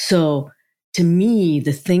 So to me,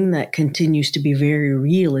 the thing that continues to be very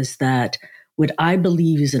real is that what I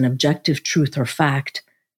believe is an objective truth or fact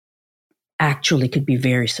actually could be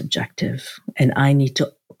very subjective. And I need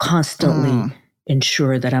to constantly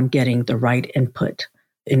ensure that I'm getting the right input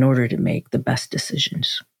in order to make the best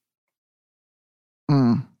decisions.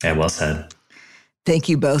 Yeah, well said. Thank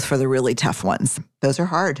you both for the really tough ones. Those are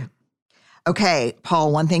hard. Okay,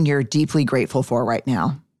 Paul, one thing you're deeply grateful for right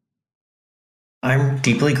now. I'm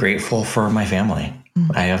deeply grateful for my family.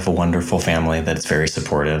 I have a wonderful family that's very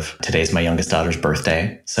supportive. Today's my youngest daughter's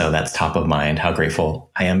birthday, so that's top of mind, how grateful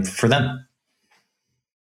I am for them.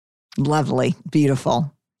 Lovely.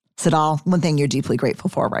 Beautiful. Tsedal, one thing you're deeply grateful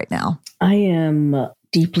for right now. I am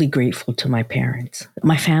deeply grateful to my parents,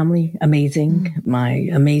 my family, amazing, my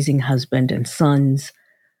amazing husband and sons,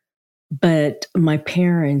 but my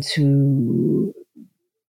parents who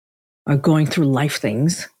are going through life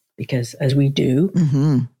things, because as we do,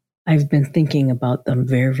 I've been thinking about them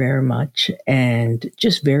very, very much and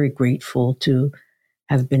just very grateful to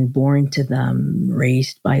have been born to them,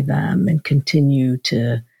 raised by them, and continue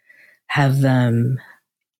to have them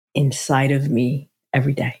inside of me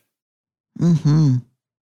every day.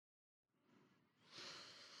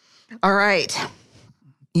 All right.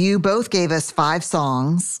 You both gave us 5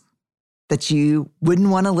 songs that you wouldn't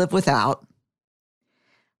want to live without.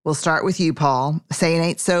 We'll start with you, Paul. Say It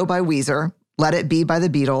Ain't So by Weezer. Let It Be by the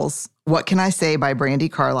Beatles. What Can I Say by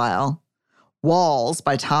Brandi Carlile. Walls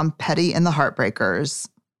by Tom Petty and the Heartbreakers.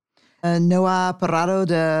 No ha parado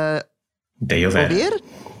de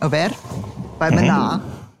Ober by Brené.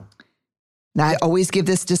 Now, I always give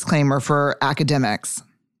this disclaimer for academics.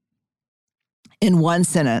 In one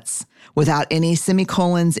sentence, without any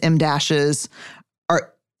semicolons, em-dashes,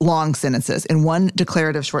 or long sentences, in one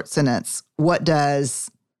declarative short sentence, what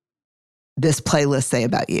does this playlist say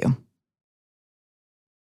about you?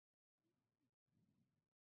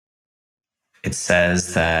 It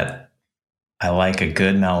says that I like a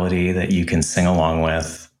good melody that you can sing along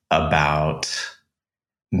with about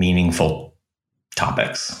meaningful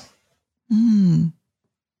topics.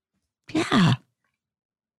 Yeah.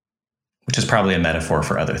 Which is probably a metaphor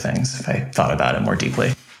for other things if I thought about it more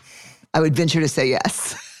deeply. I would venture to say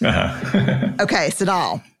yes. Okay,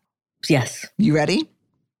 Tsedal. Yes. You ready?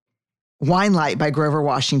 Wine Light by Grover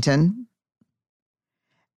Washington.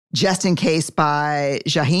 Just in Case by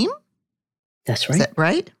Jaheim. That's right. Is that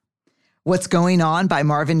right? What's Going On by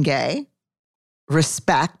Marvin Gaye.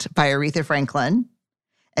 Respect by Aretha Franklin.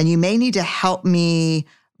 And you may need to help me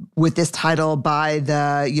with this title by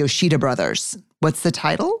the Yoshida brothers. What's the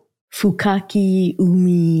title? Fukaki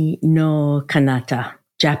Umi no Kanata,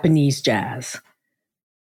 Japanese jazz.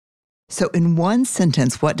 So in one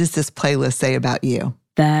sentence, what does this playlist say about you?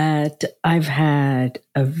 That I've had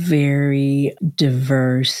a very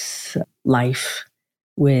diverse life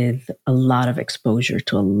with a lot of exposure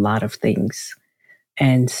to a lot of things.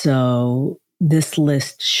 And so this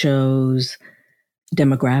list shows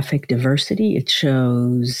demographic diversity. It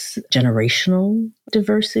shows generational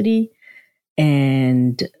diversity.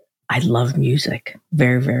 And I love music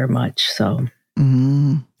very, very much. So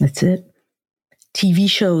that's it. TV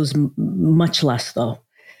shows, much less though.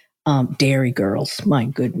 Dairy Girls, my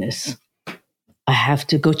goodness. I have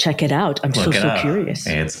to go check it out. I'm so curious.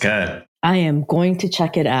 It's good. I am going to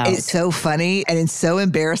check it out. It's so funny and it's so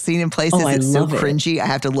embarrassing in places. It's so cringy. I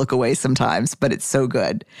have to look away sometimes, but it's so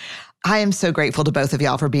good. I am so grateful to both of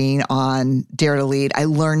y'all for being on Dare to Lead. I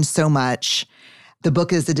learned so much. The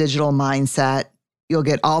book is The Digital Mindset. You'll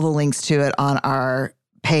get all the links to it on our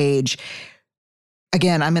page.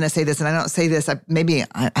 Again, I'm going to say this, and I don't say this, I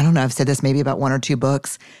don't know, I've said this maybe about 1 or 2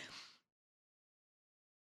 books.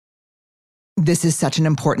 This is such an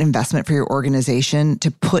important investment for your organization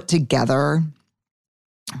to put together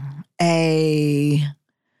a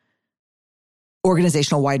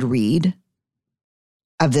organizational-wide read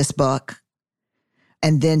of this book.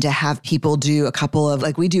 And then to have people do a couple of,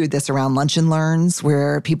 like we do this around Lunch and Learns,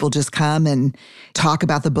 where people just come and talk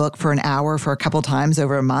about the book for an hour for a couple times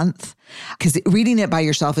over a month. Because reading it by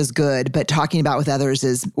yourself is good, but talking about it with others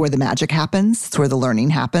is where the magic happens. It's where the learning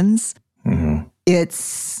happens.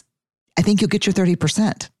 I think you'll get your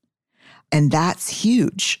 30%. And that's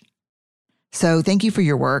huge. So thank you for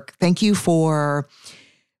your work. Thank you for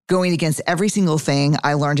going against every single thing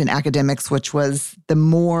I learned in academics, which was the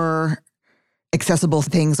more accessible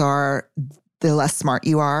things are, the less smart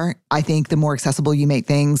you are. I think the more accessible you make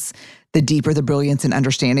things, the deeper the brilliance in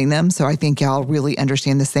understanding them. So I think y'all really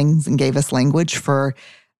understand these things and gave us language for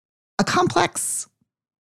a complex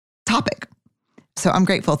topic. So I'm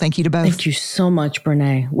grateful. Thank you to both. Thank you so much,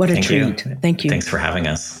 Brené. What a treat. Thank you. Thanks for having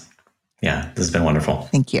us. Yeah, this has been wonderful.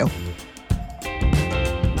 Thank you.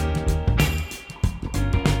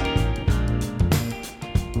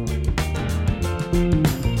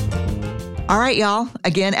 All right, y'all.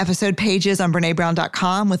 Again, episode pages on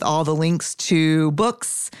BrenéBrown.com with all the links to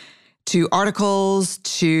books, to articles,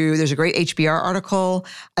 to there's a great HBR article,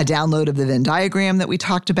 a download of the Venn diagram that we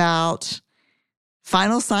talked about.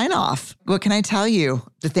 Final sign off. What can I tell you?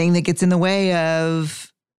 The thing that gets in the way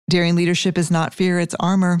of daring leadership is not fear, it's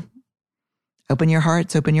armor. Open your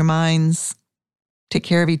hearts, open your minds, take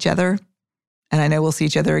care of each other. And I know we'll see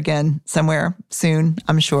each other again somewhere soon,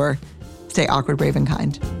 I'm sure. Stay awkward, brave, and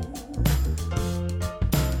kind.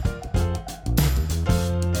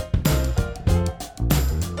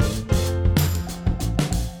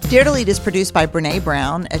 Dare to Lead is produced by Brené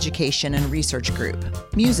Brown Education and Research Group.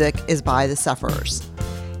 Music is by The Sufferers.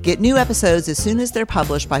 Get new episodes as soon as they're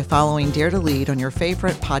published by following Dare to Lead on your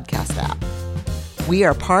favorite podcast app. We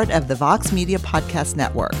are part of the Vox Media Podcast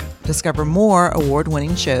Network. Discover more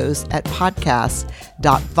award-winning shows at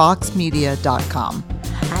podcast.voxmedia.com.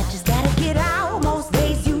 I just gotta get out most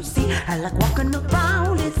days, you see. I like walking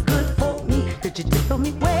around, it's good for me. Could you tell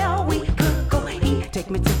me where we could go eat? Take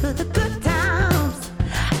me to the good times.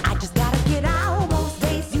 I just gotta get out most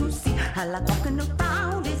days, you see. I like walking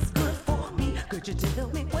around, it's good for me. Could you tell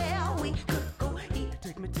me